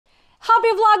Happy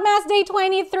Vlogmas Day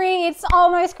 23. It's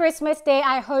almost Christmas Day.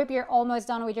 I hope you're almost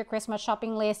done with your Christmas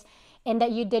shopping list and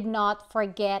that you did not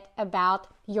forget about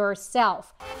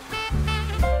yourself.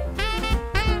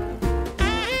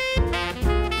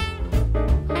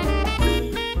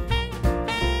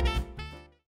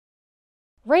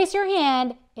 Raise your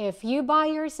hand if you buy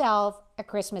yourself a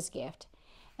Christmas gift.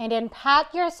 And then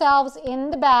pat yourselves in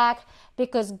the back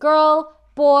because girl,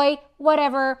 boy,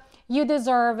 whatever, you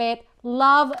deserve it.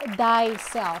 Love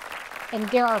thyself. And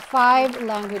there are 5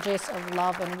 languages of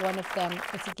love, and one of them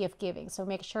is gift giving. So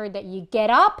make sure that you get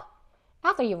up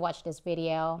after you watch this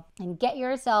video and get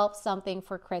yourself something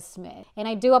for Christmas. And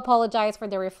I do apologize for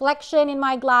the reflection in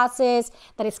my glasses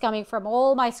that is coming from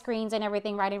all my screens and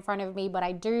everything right in front of me, but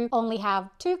I do only have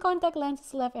 2 contact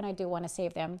lenses left and I do want to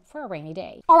save them for a rainy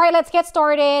day. All right, let's get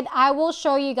started. I will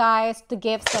show you guys the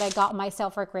gifts that I got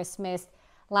myself for Christmas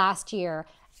last year.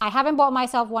 I haven't bought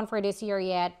myself one for this year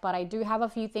yet, but I do have a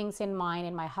few things in mind,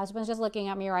 and my husband's just looking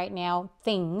at me right now.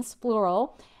 Things,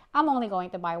 plural. I'm only going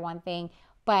to buy one thing,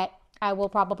 but I will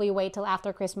probably wait till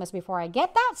after Christmas before I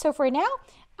get that. So for now,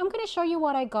 I'm going to show you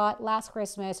what I got last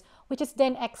Christmas, which is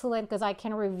then excellent because I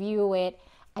can review it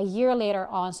a year later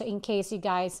on. So in case you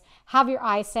guys have your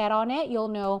eyes set on it, you'll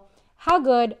know how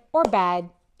good or bad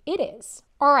it is.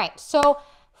 All right, so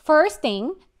first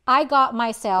thing, I got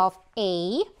myself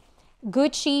a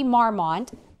Gucci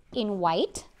Marmont in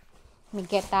white. Let me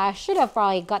get that. I should have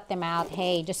probably got them out,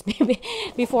 hey, just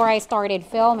before I started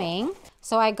filming.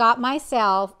 So I got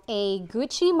myself a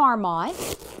Gucci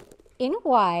Marmont in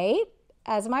white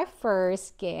as my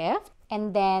first gift.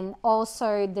 And then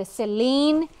also the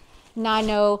Celine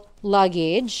Nano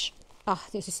Luggage. Oh,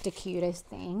 this is the cutest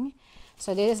thing.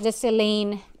 So this is the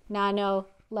Celine Nano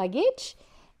Luggage.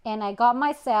 And I got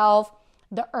myself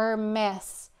the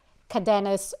Hermes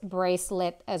Cadenas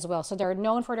Bracelet as well. So they're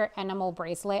known for their enamel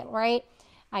bracelet, right?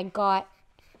 I got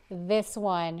this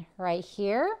one right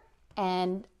here.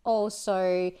 And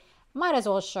also, might as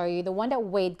well show you the one that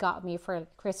Wade got me for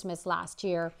Christmas last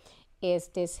year is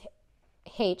this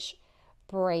H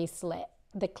bracelet,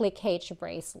 the Clic H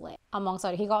bracelet. Amongst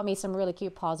other, he got me some really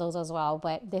cute puzzles as well,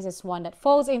 but this is one that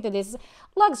falls into this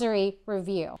luxury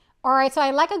review. All right, so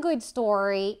I like a good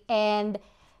story, and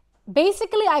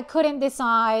basically I couldn't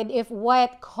decide if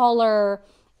what color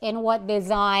and what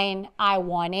design I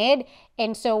wanted.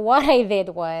 And so what I did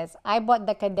was I bought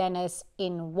the Cardenas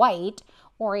in white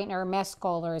or in Hermes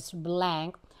colors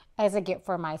blank as a gift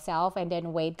for myself, and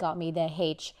then Wade got me the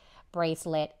H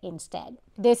bracelet instead.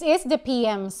 This is the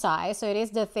PM size, so it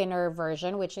is the thinner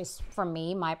version, which is for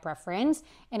me, my preference.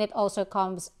 And it also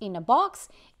comes in a box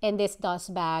and this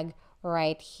dust bag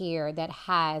right here that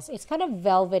has, it's kind of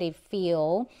velvety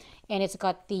feel, and it's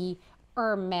got the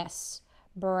Hermes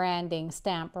branding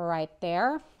stamp right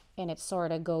there, and it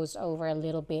sort of goes over a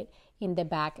little bit in the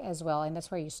back as well, and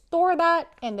that's where you store that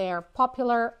in their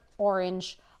popular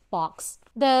orange box.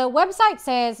 The website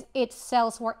says it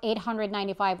sells for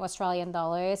 895 Australian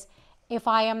dollars. If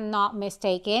I am not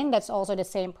mistaken, that's also the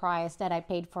same price that I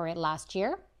paid for it last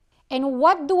year. And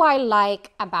what do I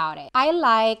like about it? I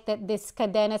like that this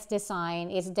Cadenas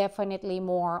design is definitely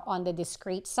more on the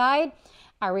discreet side.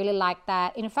 I really like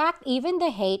that. In fact, even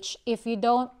the H, if you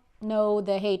don't know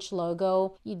the H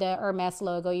logo, the Hermes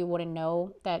logo, you wouldn't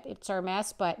know that it's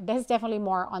Hermes, but this is definitely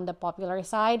more on the popular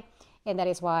side. And that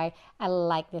is why I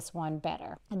like this one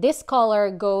better. This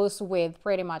color goes with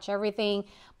pretty much everything.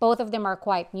 Both of them are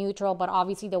quite neutral, but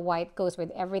obviously the white goes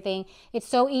with everything. It's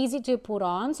so easy to put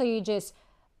on, so you just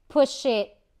push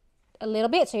it a little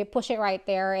bit. So you push it right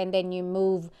there, and then you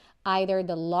move either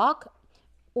the lock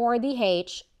or the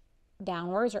H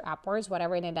downwards or upwards,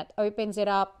 whatever, and then that opens it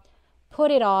up. Put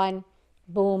it on,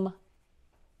 boom.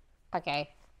 Okay,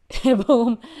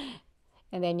 boom.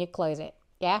 And then you close it.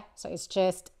 Yeah, so it's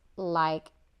just like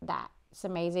that. It's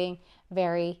amazing,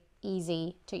 very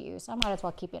easy to use. I might as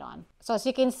well keep it on. So as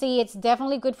you can see, it's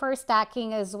definitely good for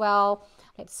stacking as well.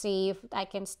 Let's see if I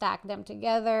can stack them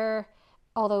together.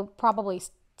 Although probably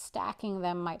stacking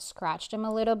them might scratch them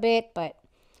a little bit, but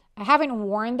I haven't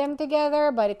worn them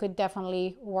together, but it could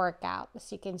definitely work out,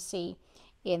 as you can see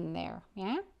in there.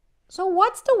 Yeah. So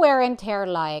what's the wear and tear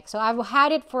like? So I've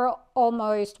had it for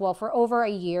almost, well, for over a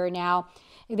year now.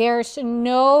 There's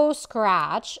no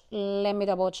scratch. Let me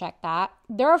double check that.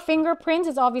 There are fingerprints.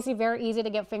 It's obviously very easy to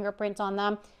get fingerprints on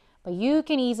them, but you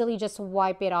can easily just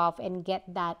wipe it off and get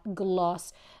that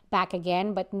gloss back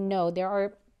again. But no, there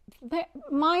are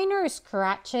minor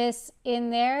scratches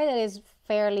in there that is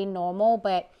fairly normal,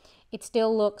 but it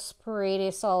still looks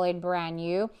pretty solid, brand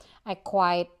new. I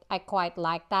quite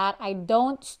like that. I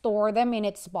don't store them in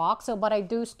its box, but I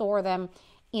do store them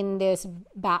in this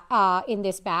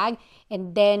bag,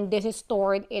 and then this is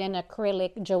stored in an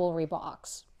acrylic jewelry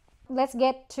box. Let's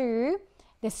get to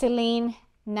the Celine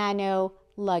Nano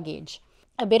Luggage.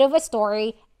 A bit of a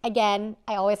story. Again,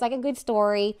 I always like a good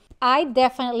story. I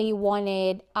definitely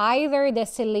wanted either the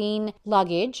Celine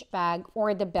luggage bag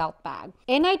or the belt bag.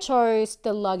 And I chose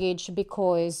the luggage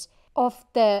because of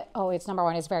it's number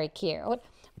one, it's very cute.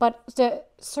 But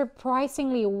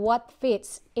surprisingly what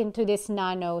fits into this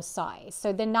nano size.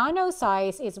 So the nano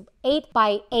size is 8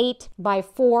 by 8 by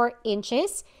 4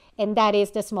 inches, and that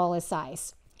is the smallest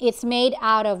size. It's made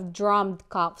out of drummed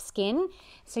calf skin.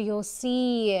 So you'll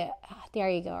see, there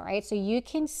you go, right? So you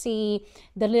can see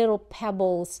the little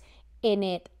pebbles in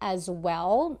it as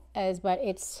well, but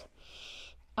it's,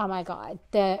 oh my God,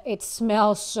 it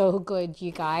smells so good,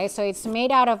 you guys. So it's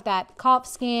made out of that calf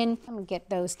skin. I'm gonna get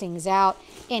those things out.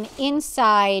 And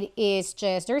inside is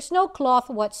just, there's no cloth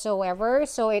whatsoever.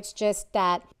 So it's just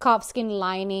that calf skin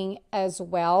lining as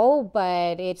well,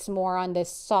 but it's more on the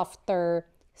softer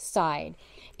side.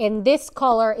 And this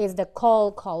color is the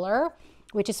Kohl color,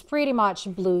 which is pretty much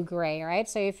blue-gray, right?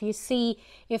 So if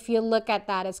you look at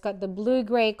that, it's got the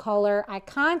blue-gray color. I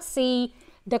can't see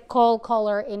the Kohl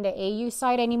color in the AU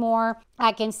side anymore.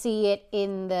 I can see it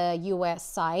in the US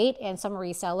side and some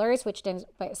resellers, which then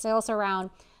sells around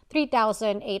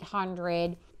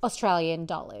 3,800 Australian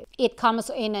dollars. It comes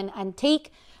in an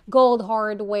antique gold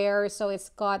hardware, so it's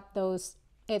got those,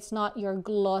 it's not your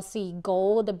glossy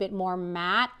gold, a bit more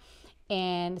matte,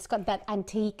 and it's got that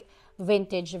antique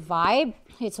vintage vibe.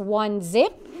 It's one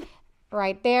zip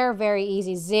right there, very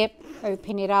easy zip.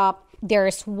 Open it up.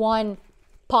 There's one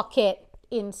pocket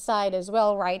inside as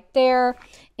well right there,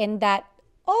 and that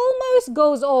almost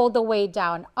goes all the way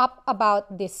down up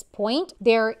about this point.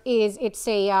 It's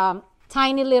a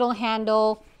tiny little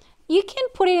handle. You can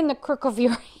put it in the crook of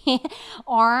your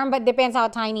arm, but depends how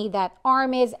tiny that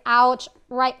arm is. Ouch,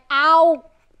 right, ow.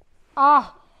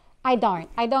 I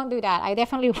don't do that. I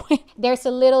definitely, there's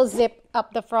a little zip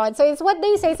up the front. So it's what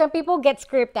they say. Some people get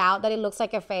scripted out that it looks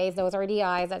like a face. Those are the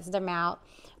eyes, that's the mouth.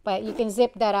 But you can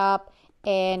zip that up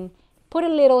and put a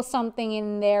little something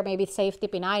in there, maybe safety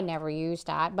pin. I never use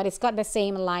that, but it's got the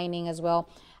same lining as well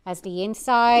as the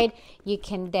inside. You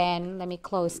can then, let me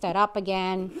close that up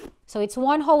again. So it's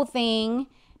one whole thing,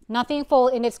 nothing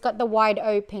fold, and it's got the wide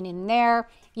open in there.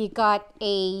 You got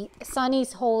a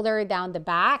Sunny's holder down the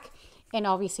back, and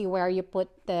obviously where you put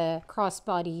the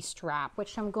crossbody strap,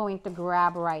 which I'm going to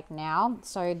grab right now.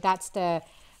 So that's the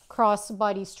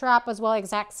crossbody strap as well,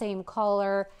 exact same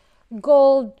color.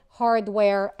 Gold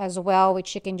hardware as well,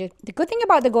 which you can just, the good thing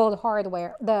about the gold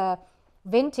hardware, the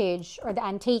vintage or the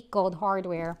antique gold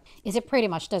hardware, is it pretty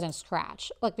much doesn't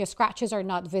scratch. Like the scratches are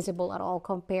not visible at all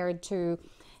compared to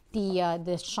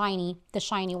the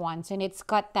shiny ones. And it's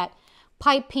got that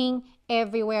piping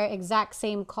everywhere, exact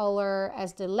same color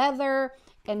as the leather,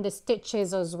 and the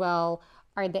stitches as well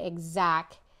are the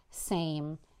exact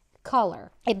same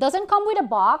color. It doesn't come with a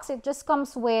box, it just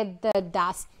comes with the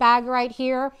dust bag right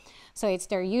here. So it's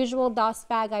their usual dust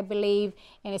bag, I believe,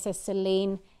 and it's a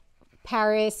Celine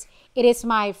Paris. It is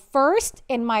my first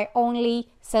and my only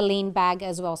Celine bag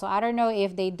as well. So I don't know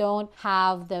if they don't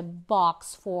have the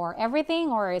box for everything,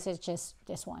 or is it just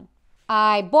this one.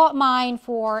 I bought mine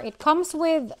for, it comes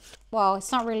with, well,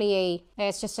 it's not really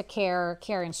it's just a care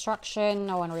instruction.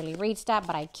 No one really reads that,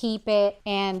 but I keep it.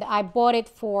 And I bought it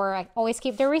for, I always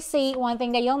keep the receipt. One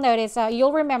thing that you'll notice,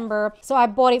 you'll remember. So I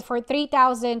bought it for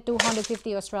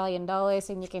 3,250 Australian dollars.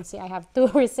 And you can see I have two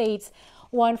receipts,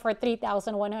 one for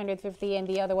 3,150 and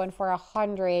the other one for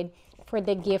 100 for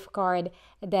the gift card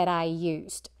that I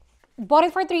used. Bought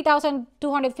it for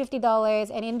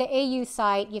 $3,250, and in the AU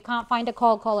site, you can't find the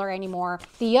Kohl color anymore.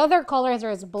 The other colors,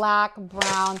 there's black,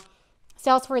 brown,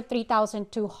 sells for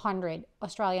 3,200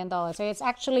 Australian dollars. So it's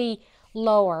actually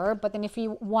lower, but then if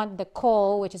you want the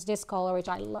Kohl, which is this color, which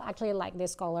I actually like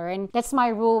this color, and that's my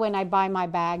rule when I buy my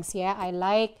bags. Yeah, I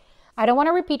don't want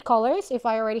to repeat colors. If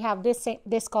I already have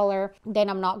this color, then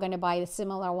I'm not going to buy the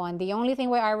similar one. The only thing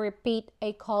where I repeat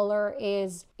a color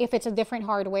is if it's a different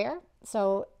hardware.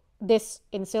 So this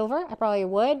in silver, I probably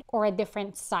would, or a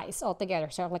different size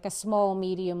altogether. So like a small,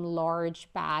 medium, large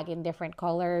bag in different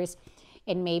colors.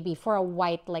 And maybe for a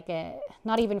white, like a,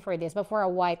 not even for this, but for a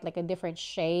white, like a different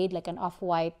shade, like an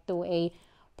off-white to a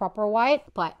proper white.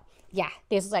 But yeah,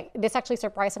 this actually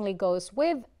surprisingly goes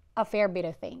with a fair bit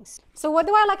of things. So what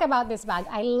do I like about this bag?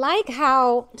 I like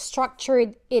how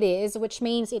structured it is, which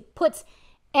means it puts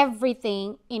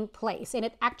everything in place and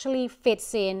it actually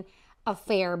fits in a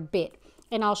fair bit.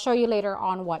 And I'll show you later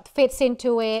on what fits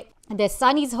into it. The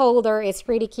Sunny's holder is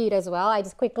pretty cute as well. I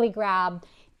just quickly grabbed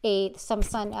some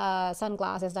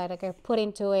sunglasses that I could put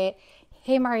into it.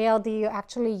 Hey Marielle, do you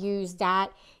actually use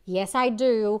that? Yes, I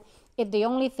do. The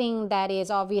only thing that is,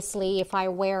 obviously, if I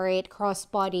wear it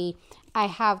crossbody, I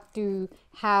have to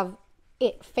have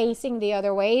it facing the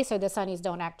other way so the sunnies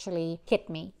don't actually hit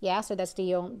me. Yeah, so that's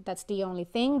the only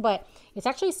thing, but it's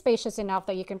actually spacious enough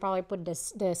that you can probably put the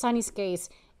sunnies case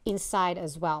inside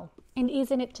as well. And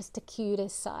isn't it just the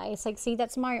cutest size? Like, see,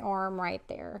 that's my arm right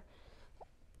there.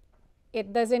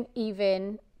 It doesn't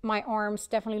even, my arm's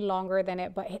definitely longer than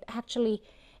it, but it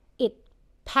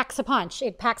packs a punch.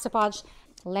 It packs a punch.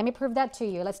 Let me prove that to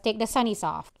you. Let's take the sunnies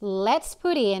off. Let's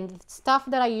put in stuff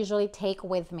that I usually take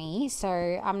with me. So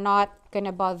I'm not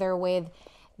gonna bother with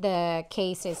the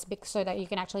cases so that you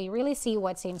can actually really see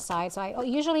what's inside. So I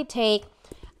usually take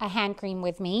a hand cream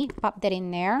with me, pop that in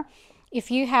there.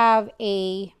 If you have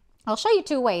I'll show you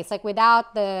two ways, like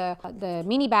without the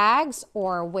mini bags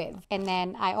or with. And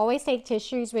then I always take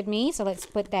tissues with me. So let's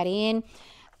put that in.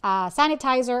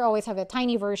 Sanitizer, always have a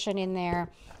tiny version in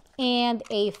there. And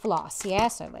a floss. Yeah,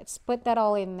 so let's put that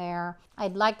all in there.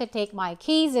 I'd like to take my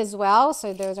keys as well.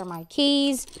 So those are my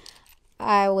keys.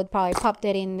 I would probably pop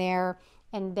that in there.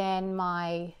 And then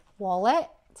my wallet.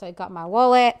 So I got my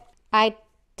wallet. I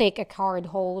take a card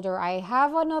holder. I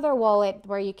have another wallet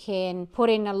where you can put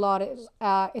in a lot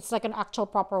of, it's like an actual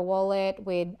proper wallet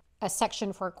with a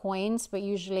section for coins, but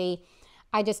usually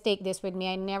I just take this with me.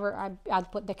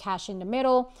 I'd put the cash in the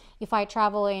middle. If I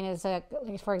travel in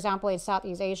for example, in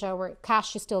Southeast Asia where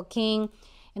cash is still king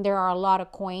and there are a lot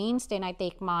of coins, then I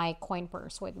take my coin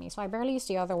purse with me. So I barely use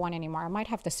the other one anymore. I might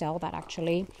have to sell that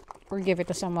actually or give it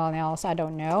to someone else. I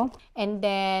don't know. And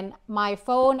then my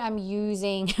phone I'm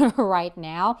using right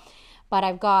now, but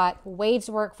I've got Wade's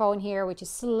work phone here, which is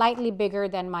slightly bigger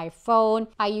than my phone.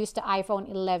 I used the iPhone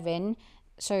 11.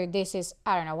 So this is,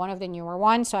 I don't know, one of the newer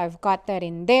ones. So I've got that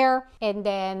in there. And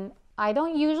then I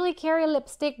don't usually carry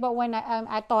lipstick, but when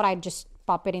I thought I'd just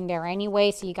pop it in there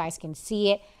anyway so you guys can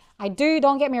see it. I do,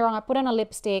 don't get me wrong, I put on a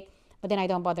lipstick, but then I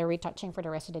don't bother retouching for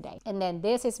the rest of the day. And then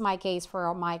this is my case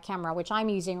for my camera, which I'm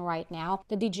using right now.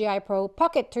 The DJI Pro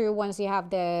Pocket 2, once you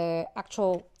have the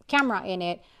actual camera in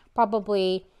it,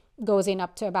 probably goes in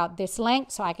up to about this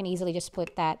length. So I can easily just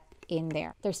put that in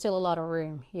there. There's still a lot of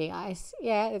room, you guys.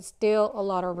 Yeah, it's still a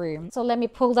lot of room. So let me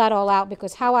pull that all out,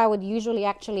 because how I would usually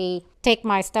actually take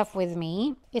my stuff with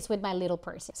me is with my little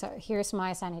purse. So here's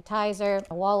my sanitizer,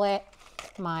 my wallet,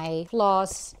 my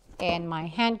floss, and my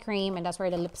hand cream, and that's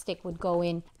where the lipstick would go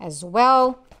in as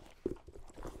well.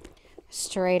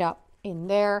 Straight up in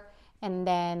there. And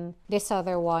then this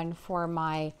other one for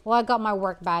my, well, I got my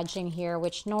work badge in here,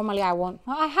 which normally I won't,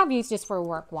 well, I have used this for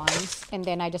work once. And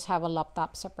then I just have a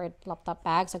laptop, separate laptop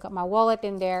bag. So I got my wallet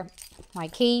in there, my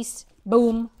keys,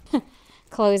 boom,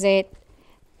 close it,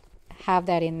 have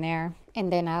that in there.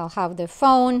 And then I'll have the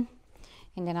phone,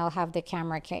 and then I'll have the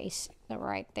camera case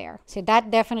right there. So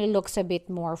that definitely looks a bit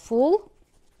more full.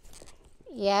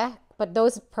 Yeah. But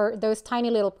those tiny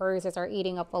little purses are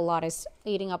eating up a lot of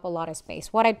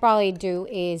space. What I'd probably do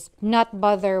is not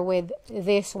bother with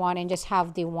this one and just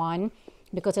have the one,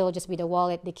 because it'll just be the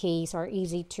wallet, the keys are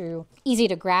easy to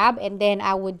grab. And then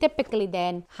I would typically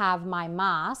then have my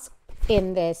mask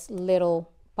in this little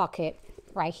pocket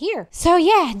right here. So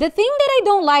yeah, the thing that I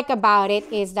don't like about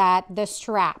it is that the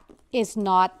strap is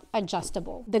not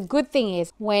adjustable. The good thing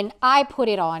is when I put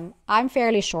it on, I'm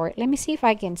fairly short. Let me see if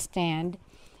I can stand.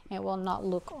 It will not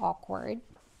look awkward.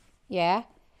 Yeah,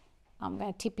 I'm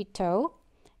gonna tippy toe.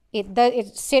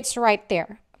 It sits right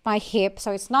there, my hip,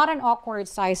 so it's not an awkward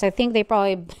size. I think they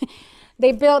probably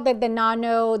they built the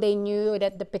nano. They knew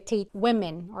that the petite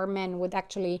women or men would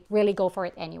actually really go for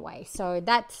it anyway. So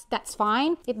that's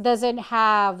fine. It doesn't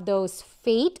have those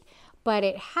feet, but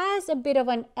it has a bit of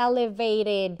an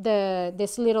elevated,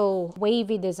 this little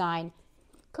wavy design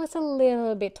goes a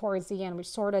little bit towards the end, which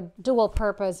sort of dual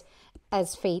purpose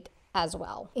as feet as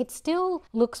well. It still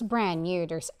looks brand new.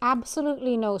 There's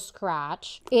absolutely no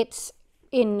scratch. It's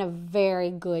in a very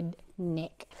good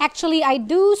nick. Actually, I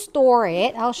do store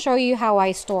it. I'll show you how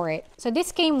I store it. So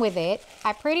this came with it.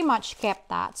 I pretty much kept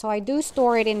that. So I do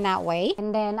store it in that way.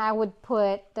 And then I would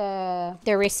put the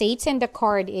receipts and the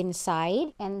card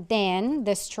inside. And then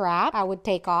the strap I would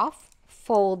take off,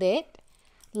 fold it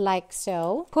like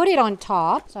so, put it on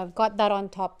top. So I've got that on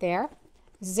top there.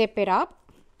 Zip it up.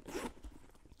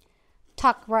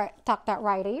 Tuck that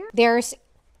right here. There's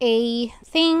a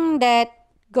thing that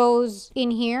goes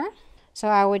in here. So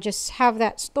I would just have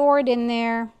that stored in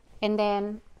there, and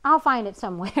then I'll find it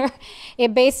somewhere.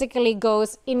 It basically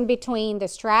goes in between the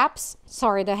straps,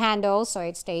 the handles, so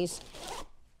it stays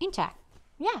intact.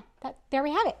 Yeah, there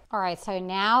we have it. All right, so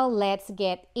now let's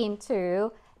get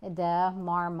into the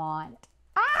Marmont.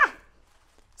 Ah!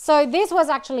 So this was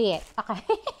actually it. Okay.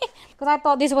 Because I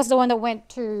thought this was the one that went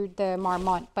to the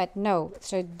Marmont, but no.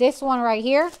 So this one right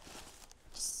here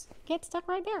just gets stuck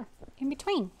right there in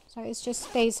between. So it just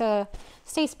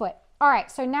stays put. All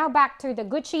right, so now back to the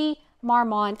Gucci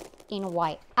Marmont in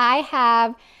white. I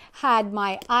have had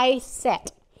my eyes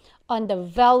set on the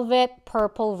velvet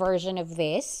purple version of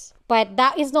this, but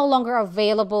that is no longer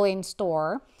available in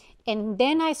store. And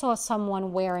then I saw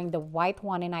someone wearing the white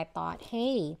one and I thought,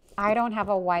 hey, I don't have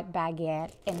a white bag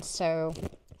yet. And so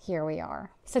here we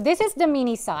are. So this is the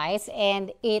mini size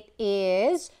and it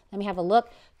is, let me have a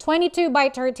look, 22 by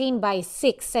 13 by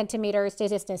 6 centimeters.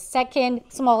 This is the second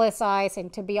smallest size.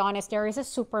 And to be honest, there is a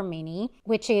super mini,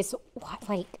 which is what,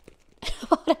 like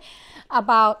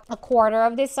about a quarter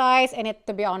of this size. And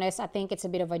to be honest, I think it's a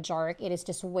bit of a jerk. It is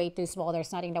just way too small.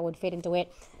 There's nothing that would fit into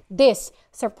it. This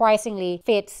surprisingly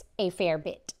fits a fair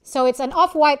bit. So it's an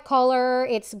off-white color.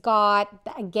 It's got,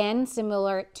 again,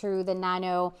 similar to the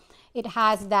Nano, it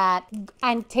has that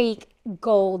antique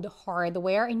gold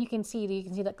hardware, and you can see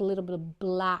like a little bit of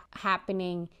black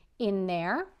happening in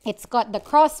there. It's got the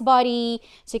crossbody,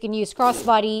 so you can use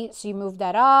crossbody, so you move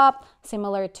that up,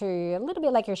 similar to a little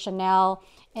bit like your Chanel,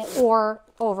 or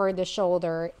over the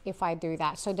shoulder if I do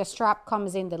that. So the strap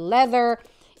comes in the leather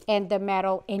and the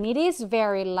metal, and it is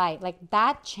very light. Like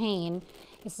that chain,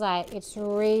 it's like it's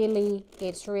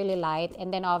really light.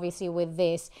 And then obviously with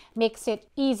this, makes it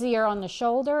easier on the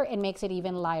shoulder and makes it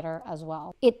even lighter as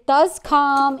well. It does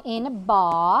come in a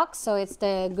box, so it's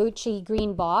the Gucci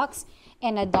green box,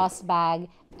 and a dust bag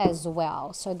as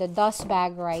well. So the dust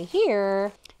bag right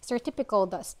here is their typical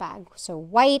dust bag, so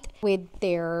white with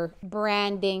their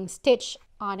branding stitch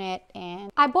on it.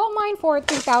 And I bought mine for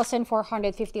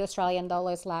 2,450 Australian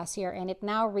dollars last year, and it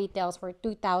now retails for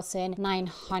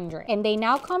 2,900. And they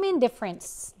now come in different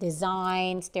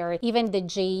designs. There, even the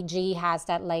GG has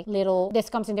that like little, this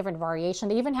comes in different variation.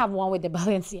 They even have one with the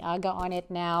Balenciaga on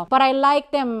it now, but I like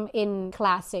them in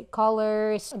classic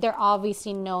colors. They're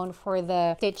obviously known for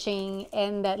the stitching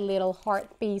and that little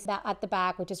heart piece that at the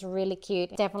back, which is really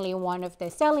cute. Definitely one of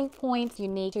the selling points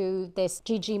unique to this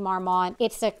GG Marmont.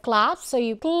 It's a clasp, so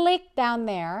you click down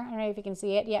there. I don't know if you can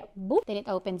see it. Yeah, boop. Then it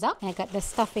opens up and I got the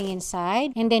stuffing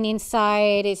inside. And then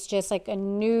inside it's just like a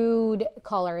nude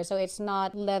color. So it's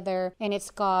not leather, and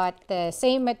it's got the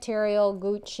same material,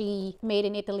 Gucci made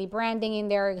in Italy branding in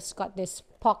there. It's got this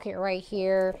pocket right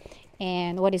here.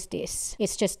 And what is this?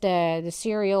 It's just the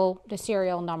serial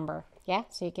number. Yeah,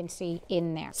 so you can see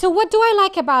in there. So what do I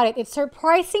like about it? It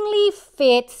surprisingly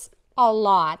fits a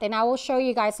lot, and I will show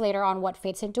you guys later on what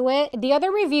fits into it. The other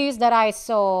reviews that I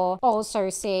saw also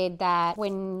said that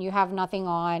when you have nothing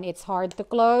on, it's hard to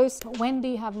close. But when do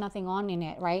you have nothing on in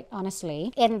it, right?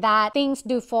 Honestly, and that things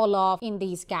do fall off in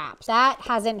these gaps. That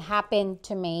hasn't happened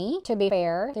to me, to be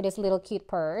fair to this little cute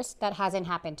purse. That hasn't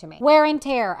happened to me. Wear and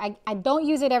tear, I don't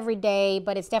use it every day,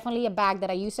 but it's definitely a bag that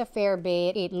I use a fair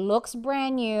bit. It looks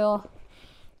brand new.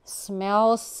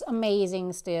 Smells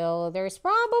amazing still. There's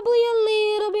probably a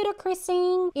little bit of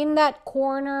creasing in that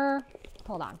corner.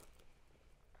 Hold on.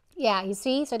 Yeah, you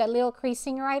see? So that little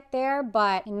creasing right there,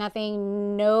 but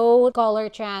nothing, no color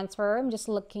transfer. I'm just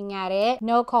looking at it.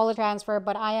 No color transfer,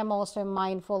 but I am also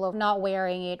mindful of not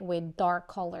wearing it with dark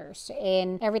colors.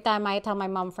 And every time I tell my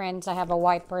mom friends I have a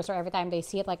white purse, or every time they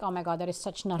see it, like, oh my God, that is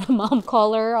such not a mom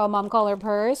color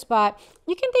purse. But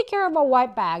you can take care of a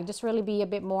white bag. Just really be a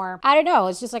bit more, I don't know.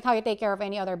 It's just like how you take care of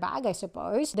any other bag, I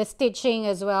suppose. The stitching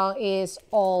as well is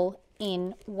all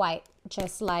in white,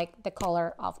 just like the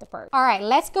color of the purse. All right,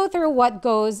 let's go through what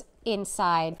goes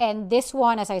inside. And this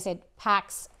one, as I said,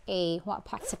 packs a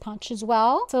punch as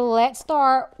well. So let's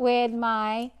start with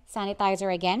my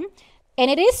sanitizer again. And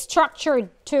it is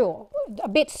structured too, a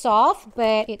bit soft,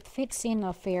 but it fits in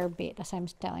a fair bit, as I'm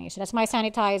telling you. So that's my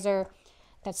sanitizer.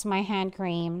 That's my hand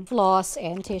cream, floss,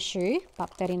 and tissue.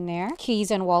 Pop that in there.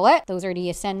 Keys and wallet. Those are the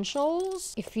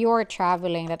essentials. If you're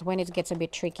traveling, that's when it gets a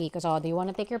bit tricky, because do you want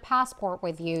to take your passport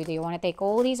with you? Do you want to take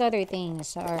all these other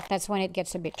things? Or that's when it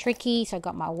gets a bit tricky. So I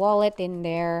got my wallet in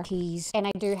there, keys. And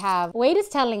I do have, Wade is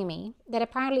telling me that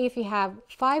apparently if you have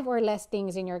 5 or less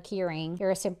things in your keyring, you're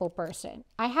a simple person.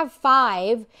 I have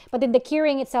 5, but then the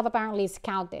keyring itself apparently is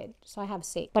counted. So I have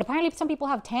 6. But apparently some people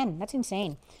have 10. That's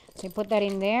insane. So you put that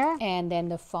in there, and then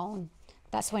the phone.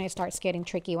 That's when it starts getting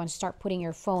tricky, once you start putting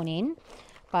your phone in,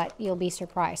 but you'll be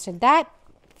surprised. So that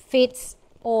fits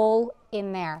all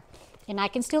in there, and I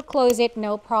can still close it,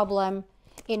 no problem.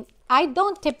 When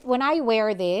I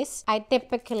wear this, I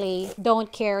typically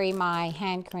don't carry my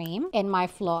hand cream and my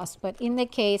floss, but in the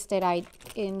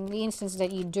instance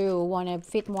that you do want to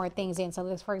fit more things in, so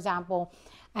this, for example,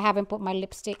 I haven't put my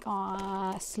lipstick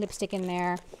in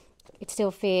there. It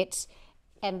still fits.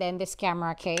 And then this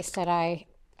camera case that I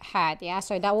had, yeah,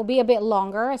 so that will be a bit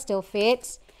longer. It still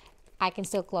fits. I can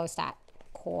still close that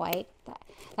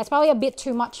that's probably a bit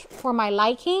too much for my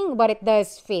liking, but it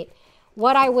does fit.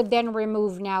 What I would then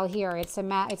remove now here, it's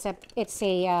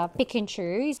a pick and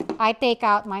choose. I take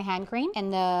out my hand cream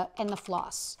and the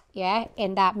floss, yeah,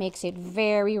 and that makes it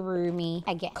very roomy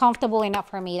again, comfortable enough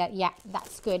for me that, yeah,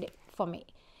 that's good for me.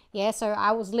 Yeah, so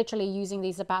I was literally using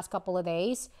these the past couple of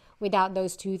days without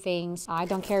those two things. I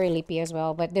don't carry lippy as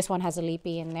well, but this one has a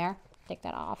lippy in there. Take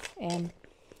that off, and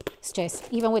it's just,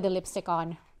 even with the lipstick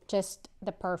on, just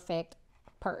the perfect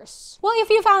purse. Well, if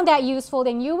you found that useful,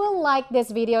 then you will like this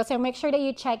video, so make sure that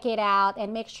you check it out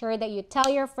and make sure that you tell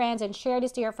your friends and share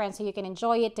this to your friends so you can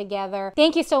enjoy it together.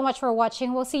 Thank you so much for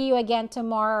watching. We'll see you again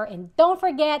tomorrow, and don't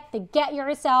forget to get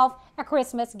yourself a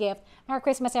Christmas gift. Merry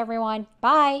Christmas, everyone.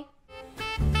 Bye.